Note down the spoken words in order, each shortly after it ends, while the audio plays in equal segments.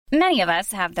Many of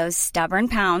us have those stubborn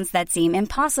pounds that seem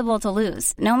impossible to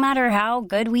lose, no matter how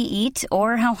good we eat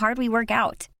or how hard we work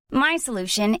out. My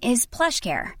solution is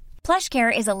PlushCare.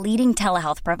 PlushCare is a leading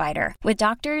telehealth provider with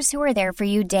doctors who are there for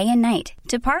you day and night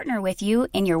to partner with you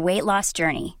in your weight loss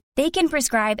journey. They can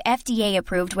prescribe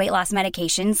FDA-approved weight loss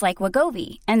medications like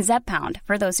Wegovy and Zepbound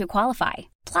for those who qualify.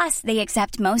 Plus, they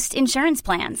accept most insurance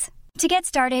plans. To get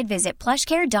started, visit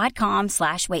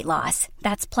plushcare.com/weightloss.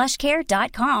 That's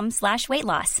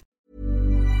plushcare.com/weightloss.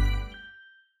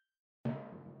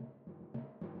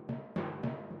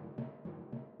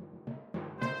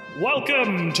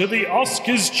 Welcome to the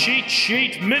Oscars Cheat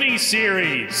Sheet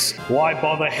mini-series. Why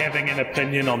bother having an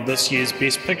opinion on this year's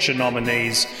Best Picture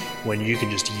nominees when you can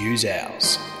just use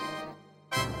ours?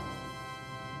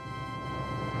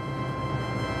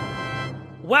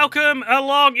 Welcome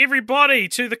along, everybody,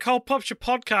 to the Cold Picture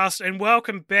Podcast, and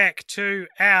welcome back to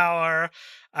our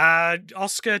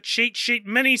Oscar Cheat Sheet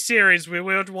mini-series where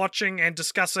we're watching and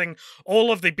discussing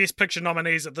all of the Best Picture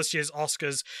nominees at this year's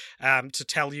Oscars to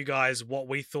tell you guys what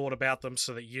we thought about them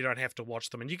so that you don't have to watch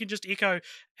them and you can just echo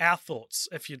our thoughts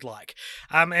if you'd like.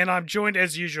 And I'm joined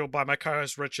as usual by my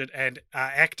co-host Richard and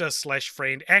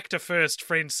actor/friend, actor first,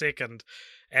 friend second,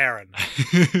 Aaron.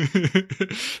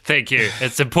 Thank you.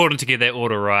 It's important to get that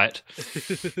order right.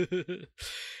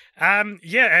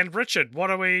 And Richard, what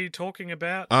are we talking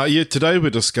about? Today we're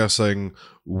discussing,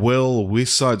 will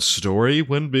West Side Story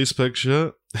win Best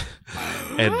Picture?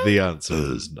 And the answer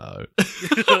is no.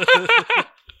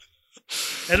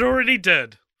 It already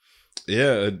did.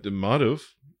 Yeah, it might have.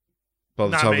 By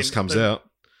the time this comes out.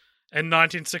 In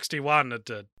 1961 it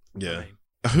did. Yeah.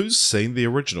 Who's seen the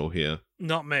original here?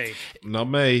 Not me. Not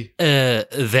me.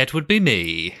 That would be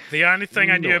me. The only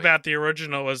thing I knew about the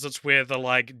original is it's where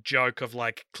the joke of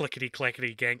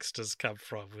clickety-clackety gangsters come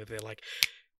from, where they're like...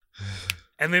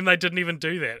 And then they didn't even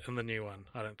do that in the new one,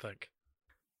 I don't think.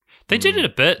 They did it a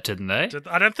bit, didn't they?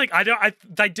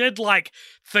 They did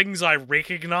things I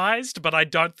recognized, but I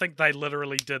don't think they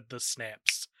literally did the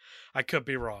snaps. I could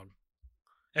be wrong.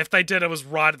 If they did, it was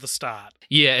right at the start.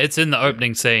 Yeah, it's in the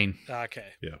opening scene.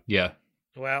 Okay. Yeah.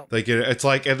 Well, they get it. It's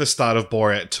like at the start of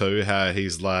Borat 2, how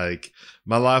he's like,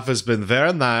 "My life has been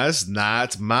very nice,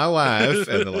 not my life,"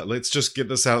 and they're like, "Let's just get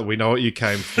this out. We know what you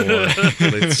came for.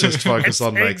 Let's just focus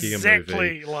on making a movie."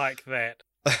 Exactly like that.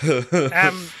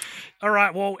 All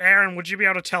right. Well, Aaron, would you be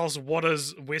able to tell us what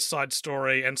is West Side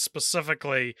Story, and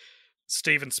specifically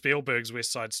Steven Spielberg's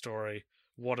West Side Story?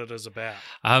 What it is about.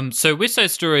 So West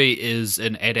Side Story is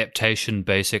an adaptation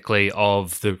basically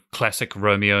of the classic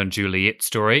Romeo and Juliet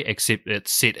story, except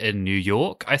it's set in New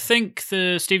York. I think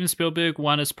the Steven Spielberg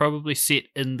one is probably set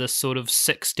in the sort of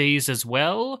 60s as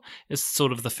well. It's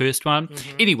sort of the first one.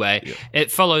 Mm-hmm. Anyway,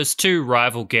 It follows two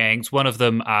rival gangs. One of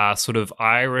them are sort of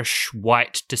Irish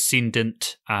white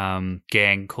descendant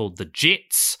gang called the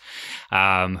Jets,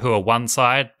 who are one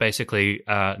side, basically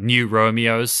New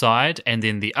Romeo's side, and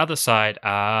then the other side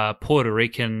Puerto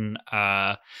Rican,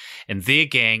 and their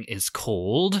gang is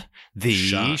called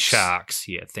the Sharks.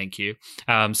 Yeah, thank you.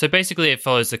 So basically it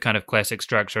follows the kind of classic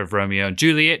structure of Romeo and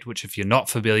Juliet, which if you're not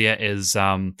familiar is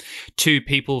two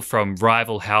people from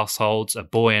rival households, a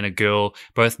boy and a girl,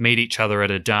 both meet each other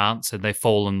at a dance and they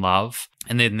fall in love.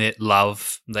 And then that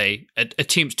love, they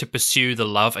attempt to pursue the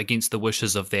love against the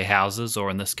wishes of their houses,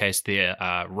 or in this case, their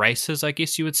races, I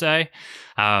guess you would say,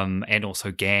 and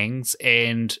also gangs.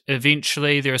 And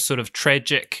eventually there are sort of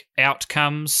tragic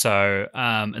outcomes. So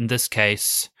in this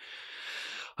case,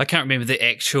 I can't remember the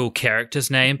actual character's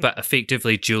name, but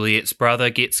effectively Juliet's brother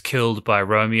gets killed by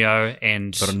Romeo,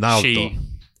 and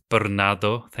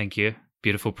Bernardo, thank you.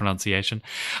 Beautiful pronunciation.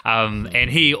 And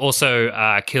he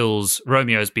also kills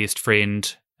Romeo's best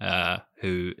friend,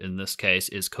 who in this case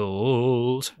is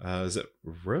called... is it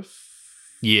Riff?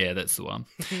 Yeah, that's the one.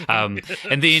 And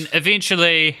then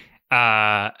eventually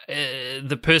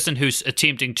the person who's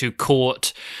attempting to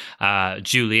court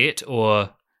Juliet,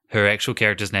 or her actual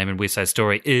character's name in West Side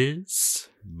Story, is...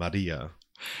 Maria.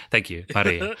 Thank you,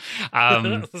 Maria.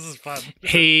 This is fun.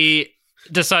 He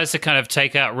decides to kind of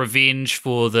take out revenge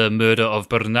for the murder of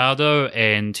Bernardo,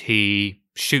 and he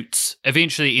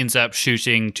eventually ends up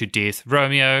shooting to death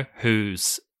Romeo,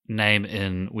 whose name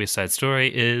in West Side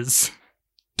Story is...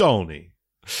 Tony.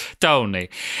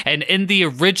 And in the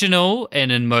original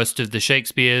and in most of the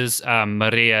Shakespeare's,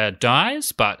 Maria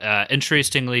dies, but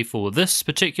interestingly for this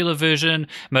particular version,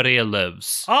 Maria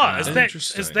lives. Oh, is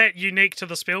that unique to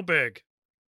the Spielberg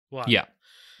one? Yeah.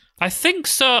 I think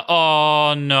so.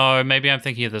 Oh, no, maybe I'm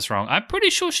thinking of this wrong. I'm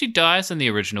pretty sure she dies in the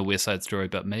original West Side Story,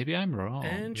 but maybe I'm wrong.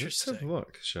 Interesting. Let's have a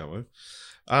look, shall we?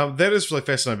 That is really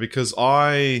fascinating because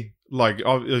I like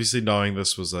obviously knowing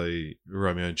this was a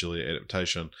Romeo and Juliet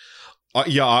adaptation,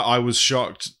 I was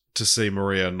shocked to see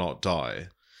Maria not die.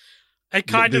 It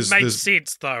kind of made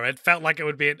sense, though. It felt like it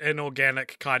would be an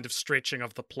inorganic kind of stretching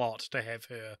of the plot to have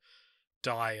her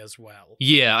die as well.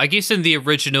 Yeah, I guess in the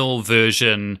original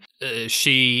version,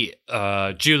 Juliet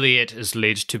is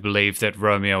led to believe that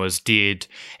Romeo is dead,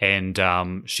 and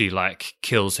she like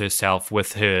kills herself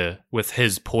with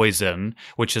his poison,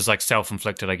 which is like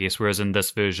self-inflicted, I guess. Whereas in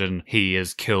this version, he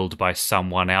is killed by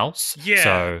someone else.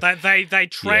 Yeah, so, they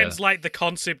translate the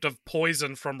concept of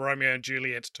poison from Romeo and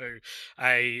Juliet to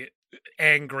a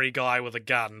angry guy with a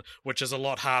gun, which is a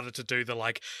lot harder to do. The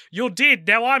like, you're dead,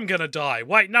 now I'm gonna die.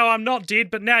 Wait, no, I'm not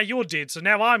dead, but now you're dead, so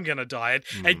now I'm gonna die.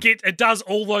 It does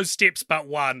all those steps but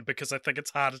one, because I think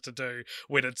it's harder to do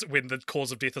when the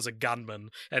cause of death is a gunman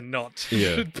and not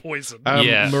poison.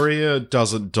 Maria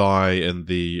doesn't die in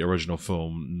the original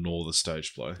film nor the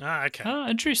stage play. Okay. Oh,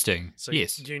 interesting. So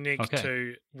yes, unique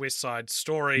to West Side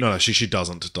Story. No, she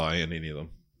doesn't die in any of them.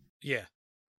 Yeah.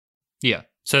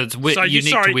 So it's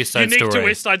unique to West Side Story. Unique to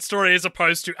West Side Story as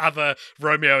opposed to other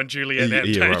Romeo and Juliet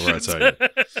adaptations.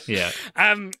 Yeah.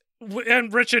 And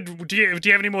Richard, do you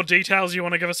have any more details you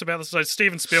want to give us about this? So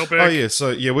Steven Spielberg. Oh yeah,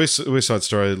 so West Side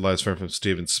Story, latest film from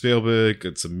Steven Spielberg.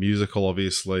 It's a musical,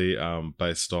 obviously,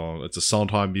 based on it's a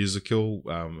Sondheim musical.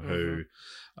 Who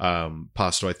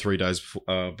passed away 3 days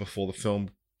before the film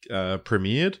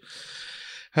premiered.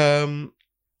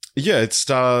 It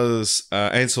stars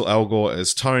Ansel Elgort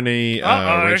as Tony,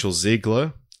 Rachel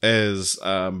Zegler as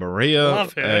Maria,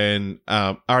 and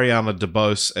Ariana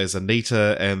DeBose as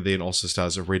Anita, and then also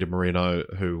stars Rita Moreno,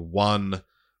 who won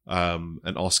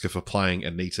an Oscar for playing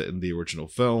Anita in the original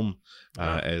film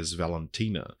as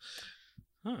Valentina.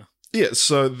 Yeah,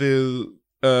 so Rachel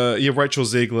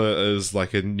Zegler is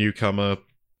like a newcomer.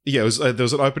 Yeah, there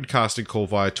was an open casting call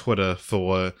via Twitter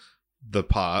for the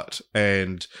part,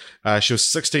 and she was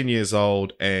 16 years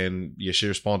old, and she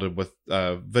responded with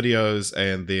videos,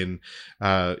 and then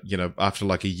after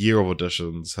like a year of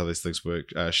auditions, how these things work,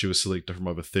 she was selected from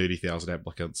over 30,000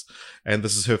 applicants, and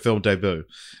this is her film debut.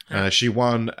 She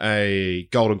won a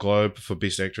Golden Globe for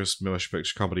Best Actress, Motion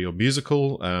Picture, Comedy or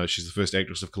Musical. She's the first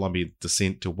actress of Colombian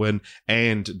descent to win,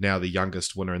 and now the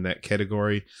youngest winner in that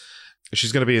category.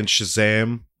 She's going to be in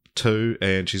Shazam 2,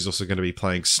 and she's also going to be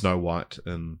playing Snow White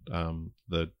in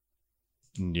the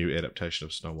new adaptation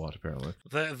of Snow White, apparently.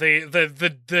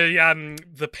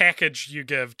 The package you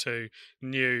give to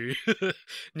new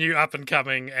up and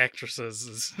coming actresses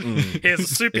is here's a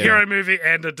superhero movie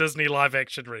and a Disney live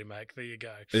action remake. There you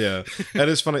go. Yeah, it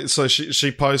is funny. So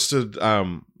she posted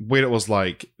when it was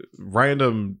like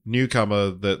random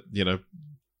newcomer that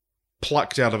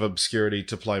plucked out of obscurity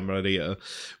to play Maria.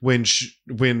 When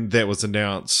that was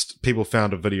announced, people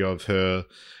found a video of her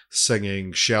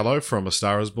singing "Shallow" from A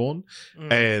Star Is Born,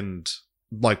 and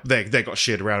like that got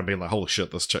shared around and being like, "Holy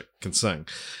shit, this chick can sing!"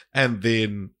 And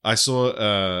then I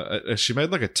saw she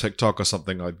made like a TikTok or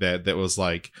something like that was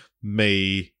like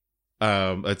me.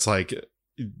 It's like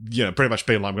pretty much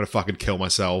being like, I'm gonna fucking kill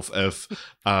myself if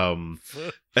one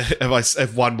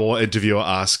more interviewer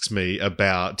asks me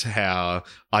about how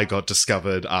I got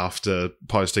discovered after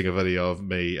posting a video of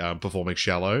me performing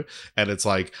 "Shallow," and it's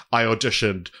like I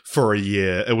auditioned for a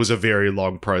year. It was a very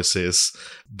long process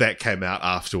that came out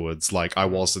afterwards. Like they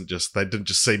didn't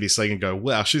just see me sing and go,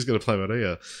 "Wow, she's gonna play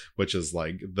Maria," which is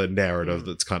like the narrative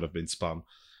that's kind of been spun.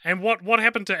 And what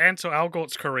happened to Ansel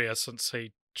Elgort's career since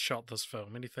he shot this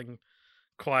film? Anything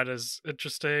quite as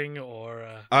interesting, or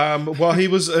well,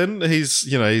 he's in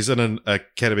an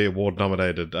Academy Award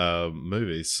nominated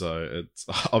movie, so it's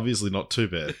obviously not too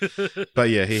bad.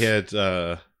 But yeah, he had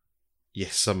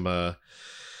some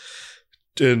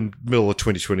in middle of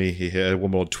 2020, he had a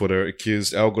woman on Twitter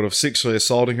accused Elgort of sexually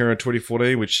assaulting her in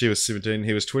 2014, which she was 17,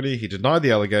 he was 20. He denied the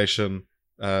allegation,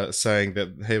 saying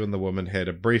that him and the woman had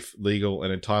a brief, legal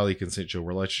and entirely consensual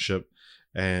relationship.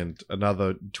 And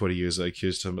another Twitter user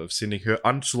accused him of sending her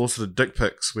unsolicited dick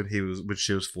pics when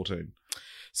she was 14.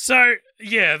 So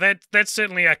yeah, that's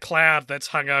certainly a cloud that's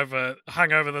hung over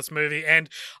this movie. And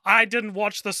I didn't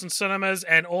watch this in cinemas,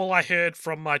 and all I heard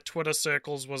from my Twitter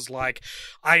circles was like,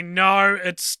 I know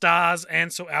it stars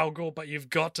Ansel Elgort, but you've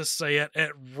got to see it.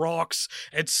 It rocks.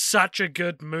 It's such a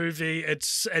good movie.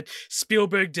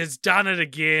 Spielberg has done it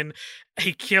again.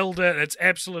 He killed it. It's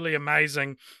absolutely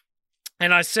amazing.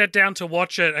 And I sat down to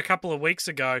watch it a couple of weeks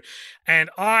ago, and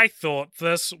I thought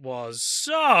this was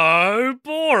so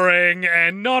boring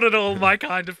and not at all my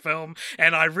kind of film.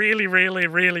 And I really, really,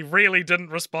 really, really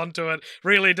didn't respond to it,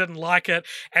 really didn't like it.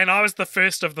 And I was the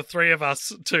first of the three of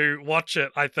us to watch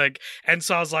it, I think. And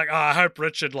so I was like, oh, I hope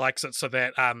Richard likes it so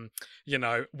that,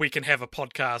 we can have a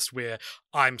podcast where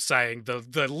I'm saying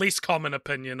the least common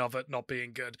opinion of it not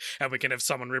being good, and we can have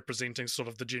someone representing sort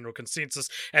of the general consensus.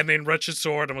 And then Richard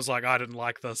saw it and was like, I didn't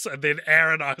like this. And then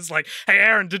Aaron, I was like, hey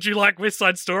Aaron, did you like West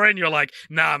Side Story? And you're like,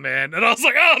 nah man. And I was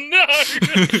like, oh no.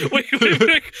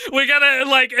 We're gonna,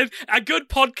 like, a good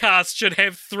podcast should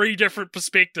have three different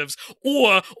perspectives,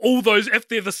 or all those, if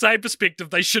they're the same perspective,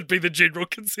 they should be the general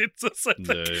consensus, I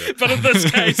think. Yeah. But in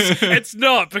this case, it's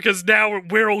not, because now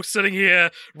we're all sitting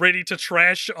here ready to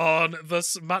trash on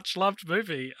this much loved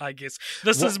movie, I guess.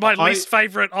 This is my least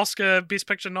favorite Oscar Best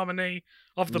Picture nominee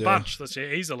of the bunch this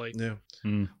year, easily. Yeah.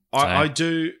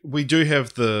 We do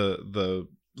have the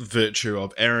virtue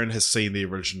of Aaron has seen the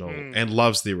original and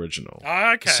loves the original.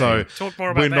 Okay. So talk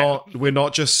more about that. We're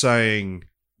not just saying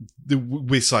the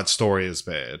West Side Story is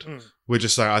bad. We're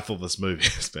just saying I thought this movie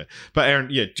is bad. But Aaron,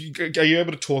 are you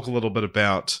able to talk a little bit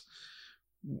about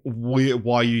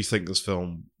why you think this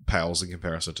film pales in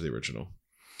comparison to the original?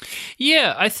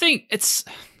 Yeah, I think it's,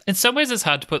 in some ways it's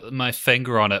hard to put my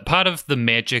finger on it. Part of the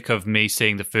magic of me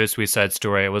seeing the first West Side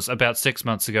Story was about 6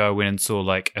 months ago. I went and saw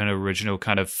like an original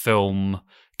kind of film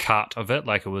cut of it,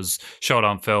 like it was shot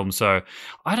on film. So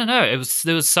I don't know,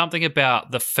 there was something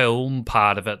about the film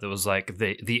part of it that was like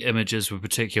the images were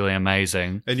particularly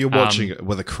amazing. And you're watching it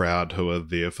with a crowd who are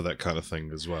there for that kind of thing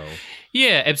as well.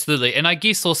 Yeah, absolutely. And I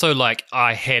guess also like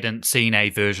I hadn't seen a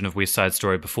version of West Side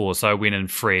Story before, so I went in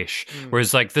fresh.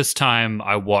 Whereas like this time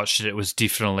I watched it, it was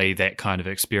definitely that kind of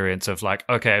experience of like,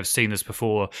 okay, I've seen this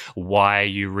before, why are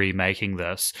you remaking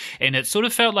this? And it sort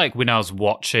of felt like when I was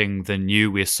watching the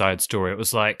new West Side Story, it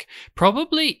was like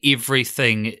probably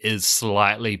everything is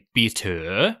slightly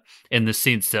better, in the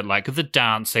sense that like the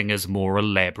dancing is more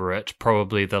elaborate,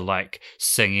 probably the like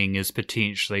singing is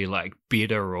potentially like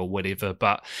better or whatever.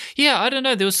 But yeah, I don't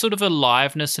know, there was sort of a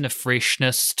liveness and a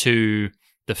freshness to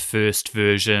the first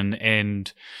version,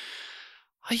 and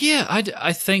yeah,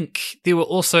 I think there were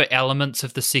also elements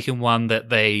of the second one that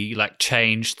they like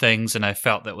changed things, and I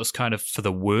felt that was kind of for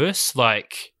the worse.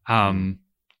 Like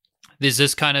there's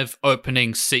this kind of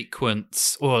opening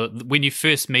sequence, or when you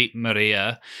first meet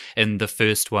Maria in the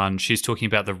first one, she's talking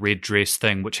about the red dress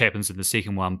thing, which happens in the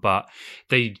second one, but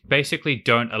they basically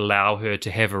don't allow her to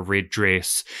have a red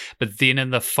dress. But then in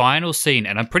the final scene,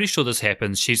 and I'm pretty sure this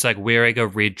happens, she's like wearing a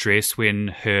red dress when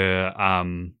her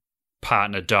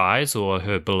partner dies, or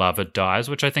her beloved dies,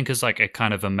 which I think is like a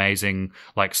kind of amazing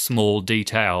like small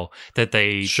detail that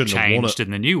they changed in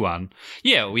the new one.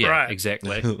 Yeah, right.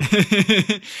 Exactly.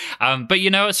 But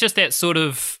it's just that sort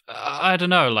of I don't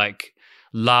know, like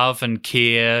love and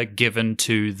care given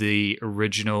to the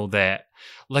original, that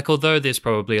like although there's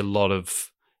probably a lot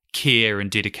of care and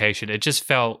dedication, it just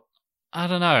felt, I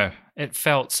don't know, it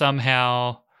felt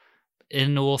somehow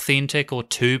inauthentic or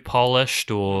too polished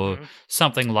or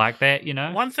something like that,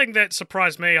 One thing that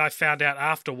surprised me, I found out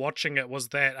after watching it, was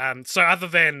that so other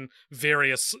than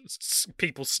various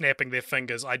people snapping their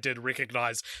fingers, I did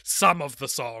recognize some of the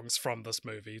songs from this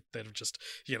movie that have just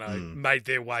made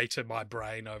their way to my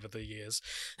brain over the years.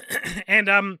 And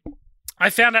I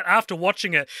found out after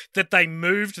watching it that they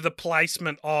moved the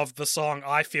placement of the song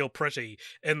I Feel Pretty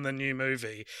in the new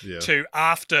movie to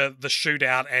after the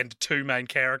shootout and two main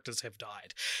characters have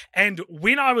died. And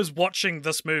when I was watching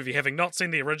this movie, having not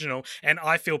seen the original, and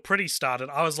I Feel Pretty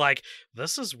started, I was like,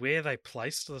 this is where they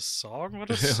placed the song? What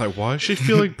is like, why is she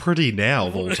feeling pretty now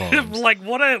of all times? Like,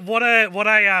 what a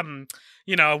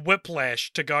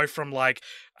whiplash to go from like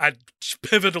a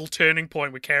pivotal turning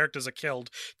point where characters are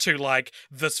killed to like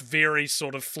this very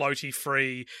sort of floaty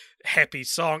free happy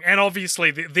song. And obviously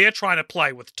they're trying to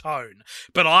play with tone,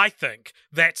 but I think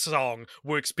that song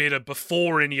works better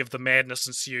before any of the madness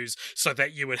ensues, so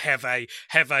that you would have a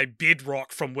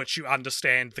bedrock from which you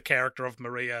understand the character of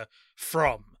Maria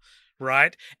from.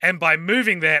 Right? And by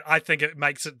moving that, I think it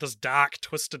makes it this dark,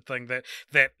 twisted thing that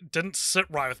didn't sit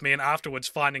right with me. And afterwards,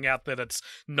 finding out that it's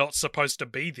not supposed to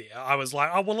be there, I was like,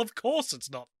 oh, well, of course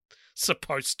it's not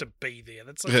supposed to be there.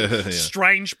 That's a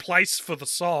strange place for the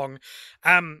song.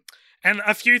 And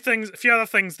a few other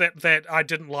things that I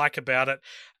didn't like about it.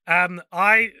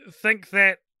 I think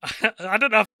that, I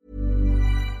don't know.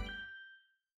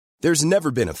 There's never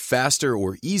been a faster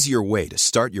or easier way to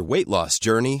start your weight loss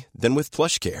journey than with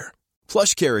PlushCare.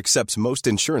 PlushCare accepts most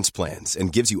insurance plans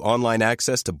and gives you online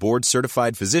access to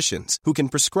board-certified physicians who can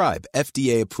prescribe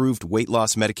FDA-approved weight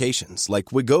loss medications like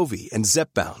Wegovy and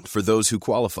Zepbound for those who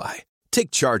qualify.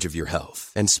 Take charge of your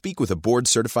health and speak with a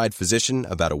board-certified physician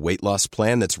about a weight loss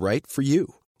plan that's right for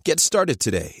you. Get started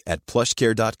today at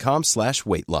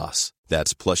plushcare.com/weight loss.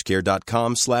 That's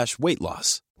plushcare.com/weight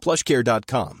loss.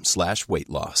 plushcare.com/weight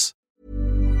loss.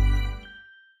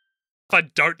 I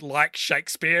don't like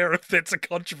Shakespeare, if that's a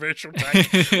controversial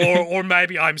take, or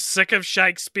maybe I'm sick of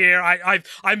Shakespeare.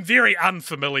 I'm very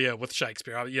unfamiliar with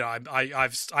Shakespeare.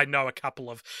 I know a couple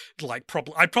of I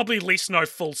probably less know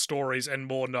full stories and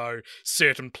more know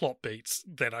certain plot beats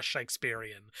that are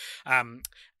Shakespearean.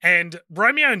 And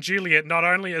Romeo and Juliet, not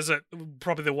only is it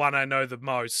probably the one I know the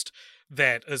most,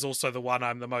 that is also the one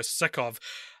I'm the most sick of.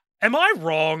 Am I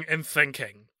wrong in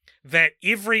thinking that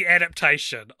every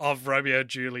adaptation of Romeo and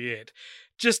Juliet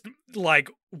just,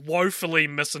 woefully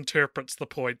misinterprets the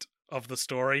point of the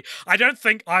story? I don't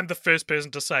think I'm the first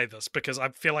person to say this, because I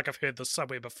feel like I've heard this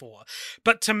somewhere before.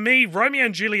 But to me, Romeo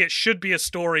and Juliet should be a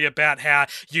story about how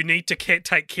you need to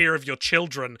take care of your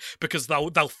children because they'll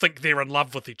think they're in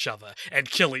love with each other and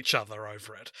kill each other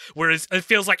over it. Whereas it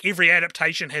feels like every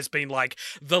adaptation has been like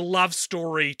the love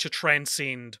story to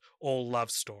transcend all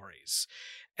love stories.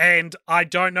 And I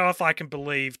don't know if I can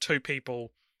believe two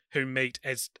people who meet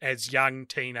as young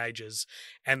teenagers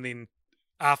and then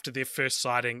after their first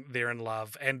sighting they're in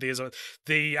love. And there's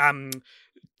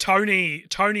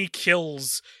Tony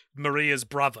kills Maria's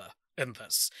brother in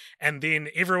this, and then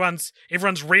everyone's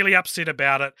really upset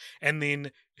about it, and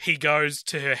then he goes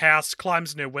to her house,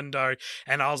 climbs in her window,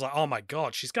 and I was like, oh my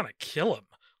god, she's gonna kill him.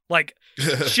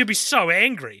 She'd be so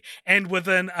angry. And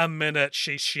within a minute,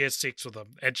 she has sex with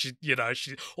him. And she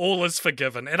all is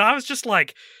forgiven. And I was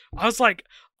like,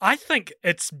 I think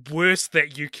it's worse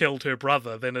that you killed her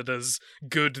brother than it is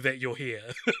good that you're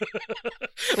here.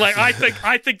 I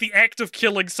think the act of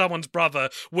killing someone's brother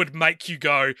would make you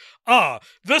go, oh,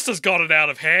 this has gotten out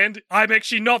of hand. I'm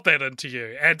actually not that into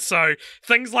you. And so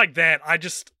things like that,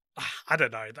 I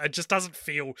don't know. It just doesn't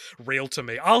feel real to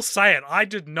me. I'll say it. I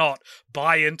did not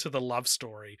buy into the love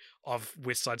story of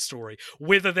West Side Story.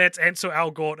 Whether that's Ansel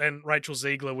Elgort and Rachel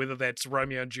Ziegler, whether that's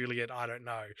Romeo and Juliet, I don't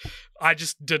know. I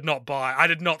just did not buy. I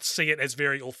did not see it as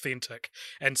very authentic.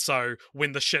 And so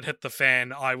when the shit hit the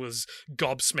fan, I was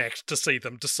gobsmacked to see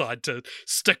them decide to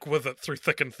stick with it through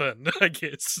thick and thin, I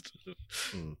guess.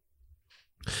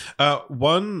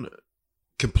 One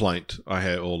complaint I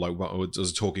had, or what was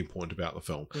a talking point about the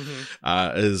film,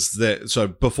 is that, so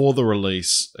before the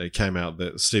release, it came out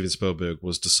that Steven Spielberg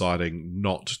was deciding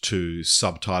not to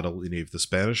subtitle any of the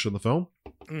Spanish in the film,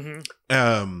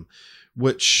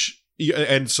 which,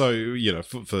 and so,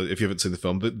 for if you haven't seen the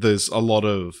film, there's a lot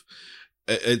of,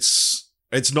 it's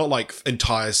not like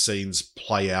entire scenes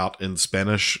play out in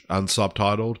Spanish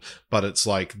unsubtitled, but it's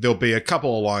like there'll be a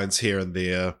couple of lines here and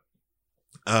there,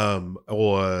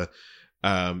 or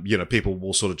people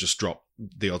will sort of just drop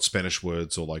the odd Spanish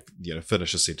words, or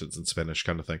finish a sentence in Spanish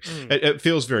kind of thing. It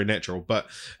feels very natural, but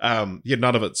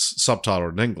none of it's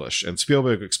subtitled in English. And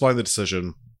Spielberg explained the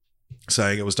decision,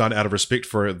 saying it was done out of respect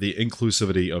for the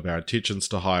inclusivity of our intentions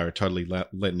to hire a totally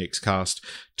Latinx cast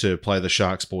to play the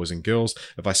Sharks boys and girls.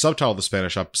 If I subtitle the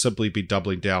Spanish, I'd simply be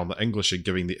doubling down on the English and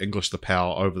giving the English the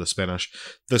power over the Spanish.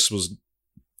 This was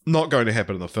not going to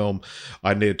happen in the film.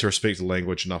 I needed to respect the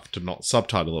language enough to not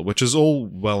subtitle it, which is all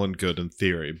well and good in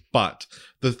theory. But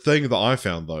the thing that I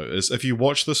found, though, is if you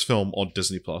watch this film on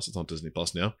Disney Plus, it's on Disney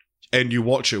Plus now, and you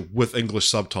watch it with English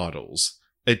subtitles,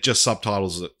 it just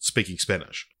subtitles it speaking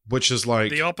Spanish, which is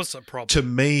like the opposite problem. To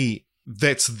me,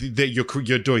 that's that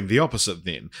you're doing the opposite.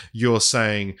 Then you're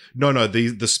saying no,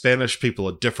 the Spanish people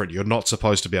are different. You're not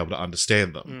supposed to be able to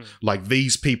understand them. Like,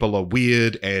 these people are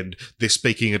weird and they're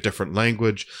speaking a different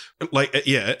language.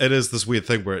 It is this weird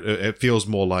thing where it feels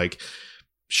more like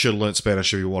should have learned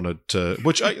Spanish if you wanted to.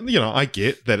 Which I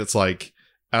get that it's like.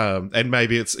 And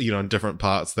maybe it's, in different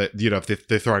parts that, if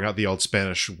they're throwing out the old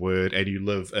Spanish word and you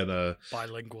live in a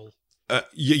bilingual.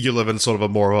 You live in sort of a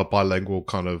more of a bilingual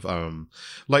kind of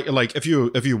like if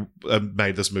you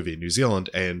made this movie in New Zealand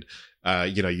and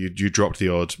you dropped the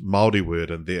odd Māori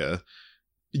word in there,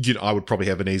 I would probably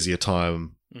have an easier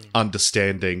time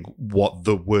understanding what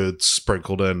the words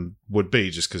sprinkled in would be,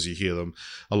 just because you hear them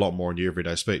a lot more in your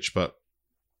everyday speech. But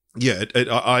yeah,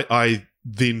 I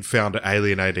then found it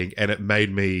alienating, and it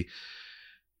made me.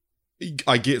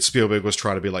 I get Spielberg was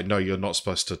trying to be like, no, you're not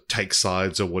supposed to take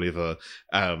sides or whatever,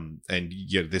 and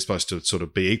they're supposed to sort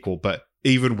of be equal. But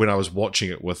even when I was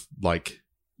watching it with the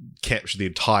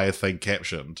entire thing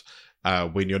captioned,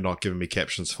 when you're not giving me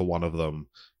captions for one of them,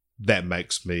 that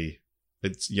makes me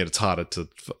it's harder to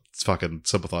fucking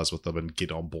sympathize with them and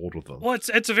get on board with them. Well,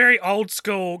 it's a very old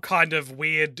school kind of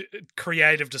weird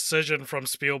creative decision from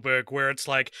Spielberg, where it's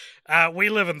like, we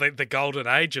live in the golden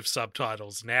age of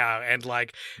subtitles now, and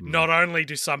like not only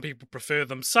do some people prefer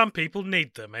them, some people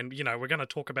need them, and we're going to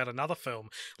talk about another film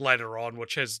later on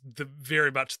which has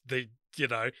very much the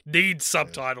needs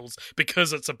subtitles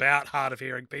because it's about hard of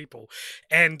hearing people,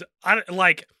 and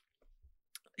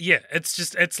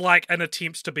it's like an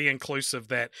attempt to be inclusive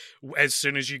that as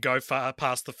soon as you go far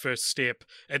past the first step,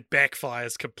 it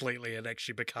backfires completely and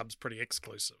actually becomes pretty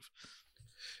exclusive.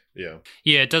 Yeah.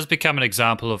 Yeah, it does become an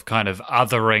example of kind of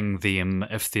othering them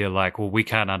if they're like, well, we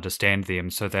can't understand them,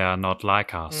 so they are not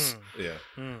like us.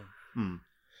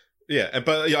 Yeah,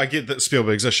 but I get that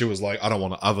Spielberg's issue was like, I don't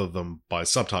want to other them by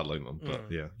subtitling them, but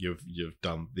you've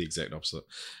done the exact opposite.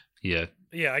 Yeah.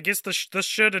 Yeah, I guess this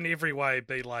should in every way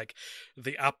be like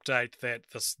the update that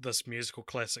this musical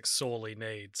classic sorely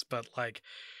needs, but like,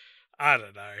 I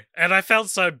don't know. And I felt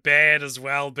so bad as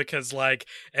well because like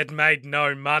it made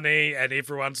no money and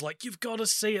everyone's like, you've got to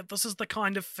see it. This is the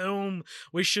kind of film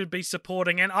we should be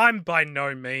supporting. And I'm by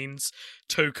no means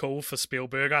too cool for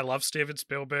Spielberg. I love Steven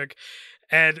Spielberg.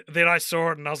 And then I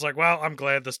saw it and I was like, well, I'm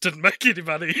glad this didn't make any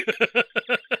money.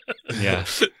 Yeah.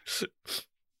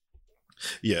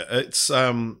 Yeah, it's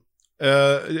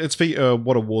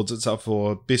what awards it's up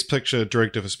for: Best Picture,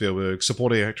 Director for Spielberg,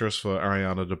 Supporting Actress for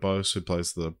Ariana DeBose, who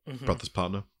plays the brother's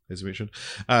partner, as you mentioned,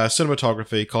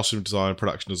 Cinematography, Costume Design,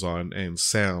 Production Design, and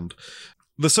Sound.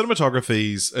 The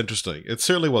cinematography is interesting. It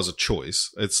certainly was a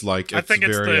choice. It's like I think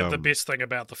it's very, the best thing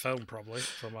about the film, probably.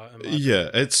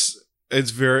 It's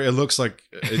very. It looks like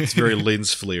it's very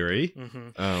lens flare-y.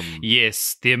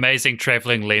 Yes, the amazing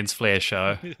traveling lens flare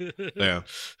show. Yeah.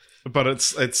 But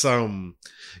it's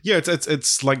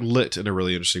like lit in a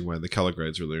really interesting way. The color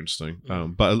grade's really interesting.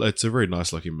 But it's a very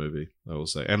nice looking movie, I will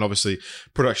say. And obviously,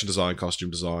 production design,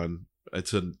 costume design. It's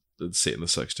set in the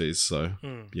 60s, so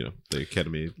the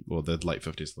Academy, or the late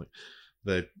 50s, I think.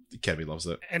 The Academy loves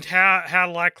it. And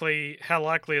how likely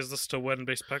is this to win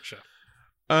Best Picture?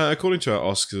 According to our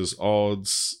Oscars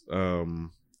odds,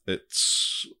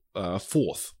 it's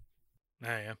fourth. Oh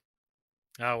yeah.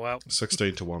 Oh well,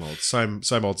 16-1 odds.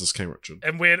 Same odds as King Richard.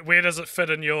 And where does it fit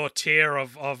in your tier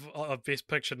of Best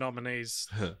Picture nominees,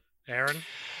 Aaron?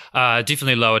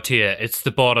 Definitely lower tier. It's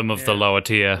the bottom of the lower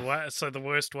tier. So the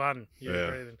worst one.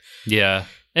 Yeah,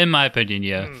 in my opinion,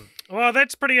 yeah. Well,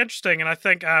 that's pretty interesting, and I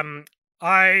think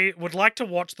I would like to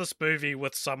watch this movie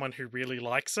with someone who really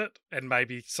likes it, and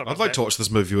maybe someone. I'd like to watch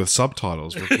this movie with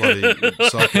subtitles, so I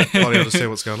can bloody understand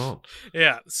what's going on.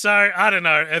 Yeah, so I don't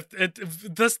know if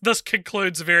this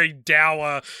concludes a very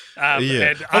dour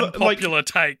and unpopular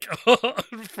take from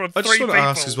three people. I just want to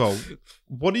ask as well,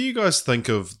 what do you guys think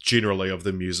of generally of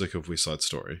the music of West Side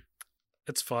Story?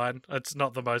 It's fine. It's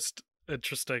not the most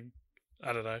interesting.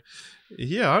 I don't know.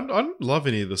 Yeah, I don't love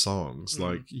any of the songs.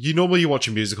 Like, you watch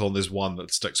a musical and there's one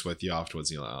that sticks with you afterwards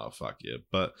and you're like, oh, fuck yeah.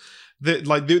 But, they're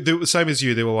the same as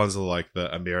you, there were ones that were like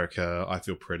the America, I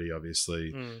Feel Pretty,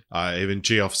 obviously. Even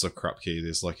G Officer Krupke,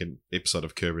 there's like an episode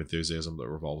of Curb Enthusiasm that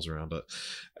revolves around it.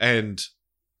 And,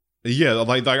 yeah,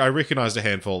 like I recognized a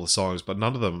handful of the songs, but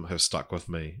none of them have stuck with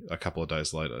me a couple of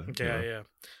days later. Yeah.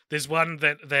 There's one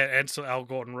that Ansel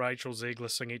Elgort and Rachel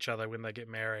Zegler sing each other when they get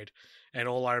married. And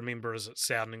all I remember is it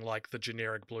sounding like the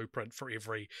generic blueprint for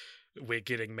every "We're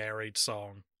Getting Married"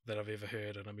 song that I've ever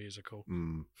heard in a musical.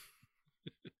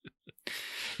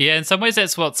 Yeah, in some ways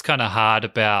that's what's kind of hard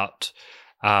about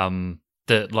the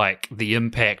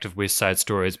impact of West Side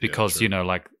Story is because,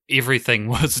 everything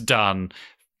was done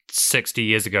 60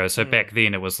 years ago. So back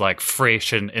then it was like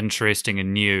fresh and interesting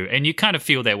and new. And you kind of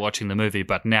feel that watching the movie,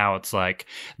 but now it's like,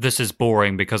 this is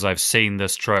boring because I've seen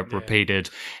this trope repeated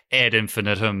ad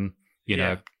infinitum.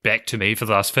 Back to me for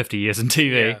the last 50 years in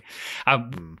TV.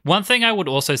 One thing I would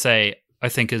also say, I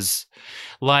think, is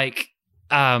like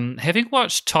having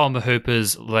watched Tom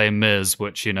Hooper's Les Mis,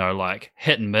 which, like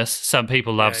hit and miss. Some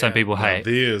people love, some people hate.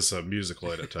 There's a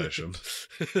musical adaptation.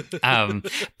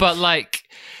 But like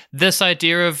this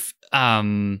idea of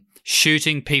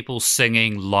shooting people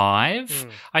singing live,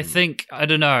 I think, I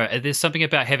don't know, there's something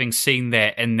about having seen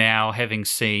that and now having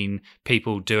seen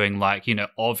people doing like,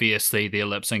 obviously they're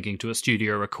lip syncing to a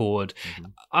studio record.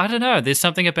 I don't know, there's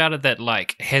something about it that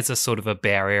like has a sort of a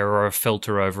barrier or a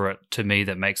filter over it to me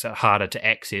that makes it harder to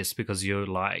access because you're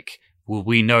like, well,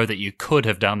 we know that you could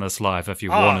have done this live if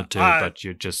you wanted to, but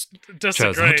you just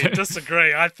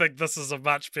disagree. I think this is a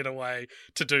much better way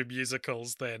to do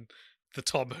musicals than the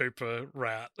Tom Hooper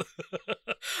route.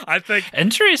 I think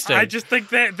interesting. I just think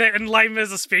that in Les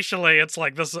Mis especially, it's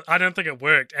like this. I don't think it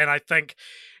worked, and I think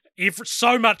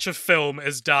so much of film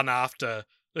is done like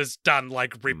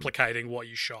replicating what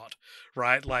you shot,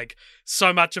 right? Like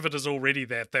so much of it is already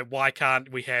that why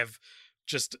can't we have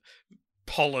just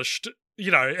polished,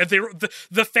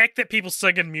 the fact that people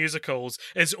sing in musicals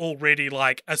is already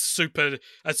like a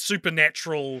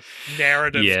supernatural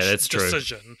narrative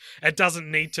decision. True. It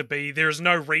doesn't need to be, there is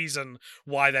no reason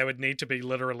why they would need to be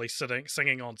literally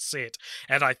singing on set.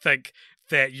 And I think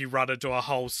that you run into a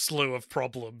whole slew of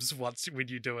problems when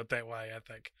you do it that way, I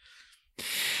think.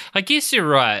 I guess you're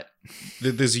right.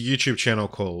 There's a YouTube channel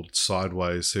called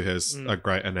Sideways who has a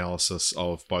great analysis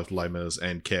of both Les Mis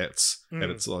and Cats, and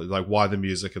it's like why the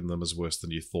music in them is worse than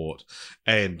you thought.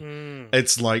 And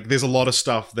it's like there's a lot of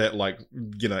stuff that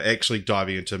actually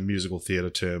diving into musical theater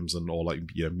terms and or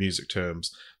music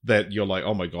terms that you're like,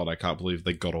 oh my god, I can't believe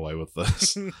they got away with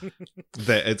this.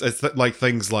 That it's like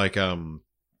things like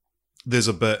there's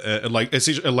a bit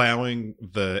essentially allowing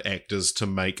the actors to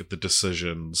make the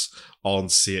decisions on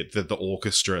set that the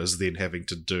orchestra is then having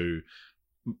to do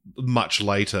much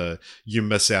later. You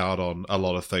miss out on a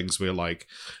lot of things where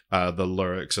the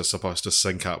lyrics are supposed to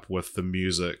sync up with the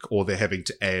music, or they're having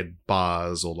to add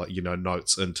bars or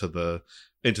notes into the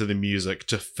music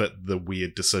to fit the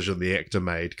weird decision the actor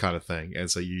made, kind of thing. And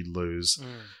so you lose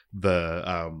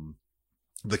the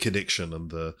connection and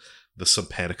the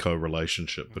simpatico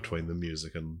relationship between the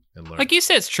music and lyrics. I guess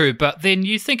that's true, but then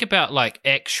you think about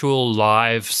actual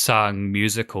live sung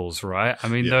musicals, right? I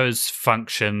mean, those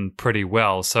function pretty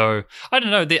well. So I don't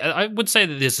know. I would say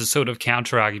that there's a sort of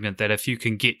counter argument that if you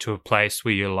can get to a place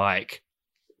where you're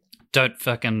don't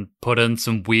fucking put in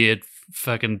some weird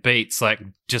fucking beats,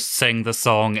 just sing the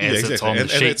song as it's on the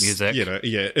sheet music.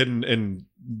 In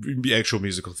actual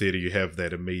musical theatre, you have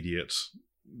that immediate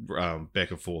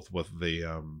back and forth with the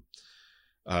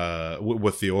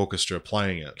orchestra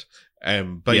playing it.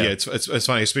 It's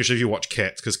funny, especially if you watch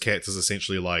Cats, because Cats is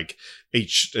essentially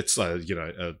each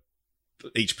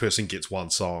person gets one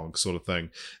song sort of thing,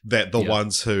 that the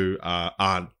ones who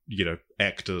aren't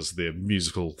actors, they're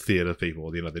musical theatre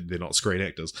people, they're not screen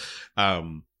actors,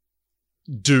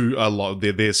 do a lot,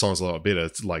 their songs a lot better.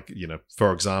 It's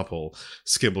for example,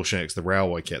 Skimbleshanks the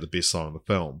Railway Cat, the best song in the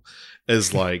film,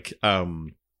 is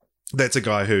that's a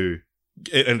guy who,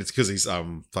 and it's because he's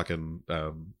fucking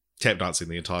tap dancing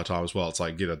the entire time as well. It's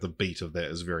the beat of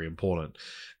that is very important.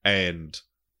 And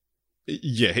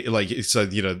he's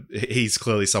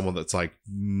clearly someone that's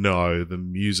no, the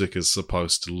music is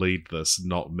supposed to lead this,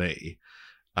 not me.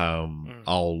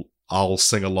 I'll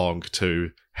sing along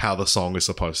to how the song is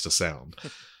supposed to sound.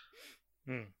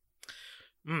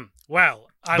 Well,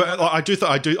 I do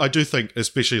think,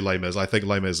 especially Les Mis, I think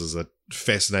Les Mis is a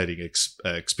fascinating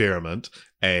experiment,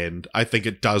 and I think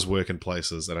it does work in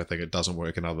places, and I think it doesn't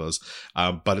work in others.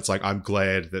 But it's I'm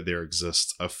glad that there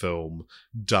exists a film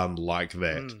done like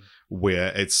that,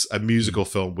 where it's a musical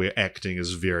film where acting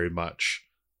is very much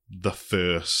the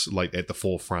first, at the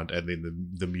forefront, and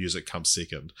then the music comes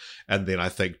second. And then I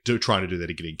think trying to do that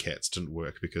again in Cats didn't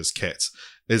work, because Cats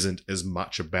isn't as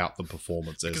much about the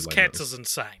performance as Cats is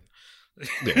insane.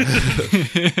 Yeah.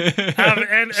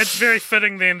 And it's very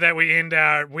fitting then that we end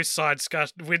our West Side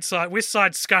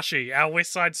Scushy, our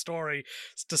West Side Story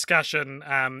discussion,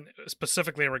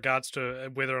 specifically in regards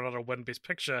to whether or not it'll win Best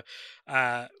Picture,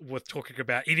 with talking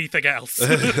about anything else.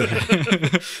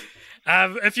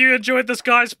 If you enjoyed this,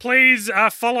 guys, please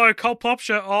follow Cult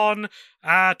Popture on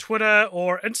Twitter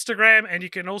or Instagram, and you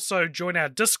can also join our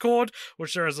Discord,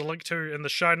 which there is a link to in the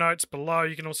show notes below.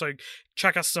 You can also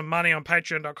chuck us some money on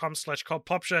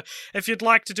patreon.com/cultpopture if you'd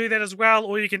like to do that as well,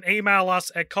 or you can email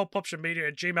us at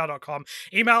cultpopturemedia@gmail.com.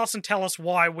 Email us and tell us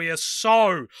why we are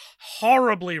so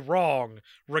horribly wrong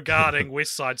regarding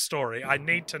West Side Story. I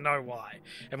need to know why.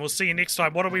 And we'll see you next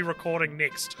time. What are we recording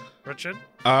next, Richard?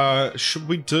 Should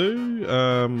we do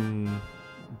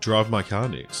Drive My Car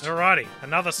next? Alrighty,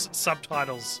 another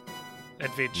subtitles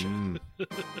adventure.